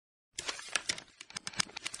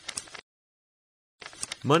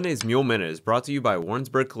Monday's Mule Minute is brought to you by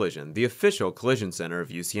Warrensburg Collision, the official collision center of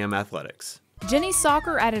UCM Athletics. Jenny's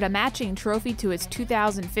Soccer added a matching trophy to its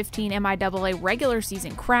 2015 MIAA regular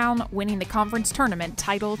season crown, winning the conference tournament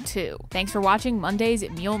Title II. Thanks for watching Monday's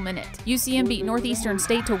Mule Minute. UCM beat Northeastern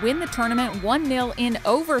State to win the tournament 1-0 in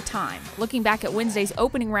overtime. Looking back at Wednesday's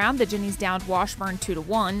opening round, the Jennies downed Washburn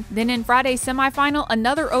 2-1. Then in Friday's semifinal,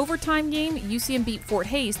 another overtime game, UCM beat Fort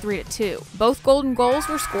Hays 3-2. Both golden goals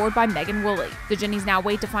were scored by Megan Woolley. The Jennies now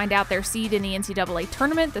wait to find out their seed in the NCAA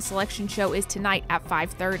tournament. The selection show is tonight at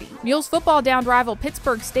 5:30. Mules football downed rival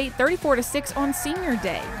Pittsburgh State 34-6 on Senior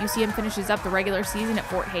Day. UCM finishes up the regular season at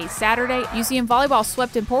Fort Hays Saturday. UCM volleyball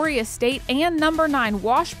swept Emporia State and number 9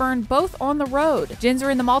 Washburn, both on the road. Gens are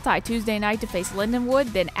in the multi Tuesday night to face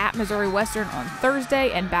Lindenwood, then at Missouri Western on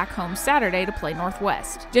Thursday, and back home Saturday to play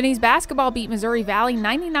Northwest. Jennies basketball beat Missouri Valley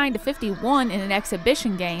 99-51 in an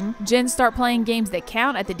exhibition game. Gens start playing games that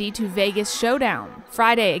count at the D2 Vegas Showdown.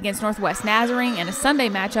 Friday against Northwest Nazarene, and a Sunday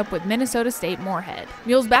matchup with Minnesota State Moorhead.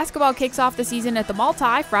 Mules basketball kicks off the season at the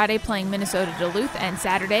multi, Friday playing Minnesota Duluth, and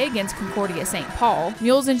Saturday against Concordia St. Paul.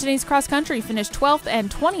 Mules and Jennies cross country finished 12th and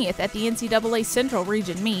 20th at the NCAA Central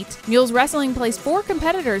Region meet. Mules wrestling plays 4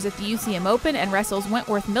 competitors at the UCM Open and wrestles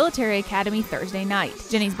Wentworth Military Academy Thursday night.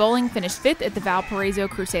 Jennies bowling finished 5th at the Valparaiso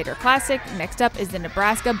Crusader Classic. Next up is the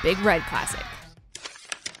Nebraska Big Red Classic.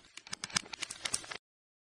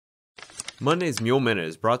 Monday's Mule Minute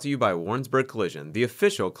is brought to you by Warrensburg Collision, the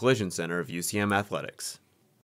official collision center of UCM Athletics.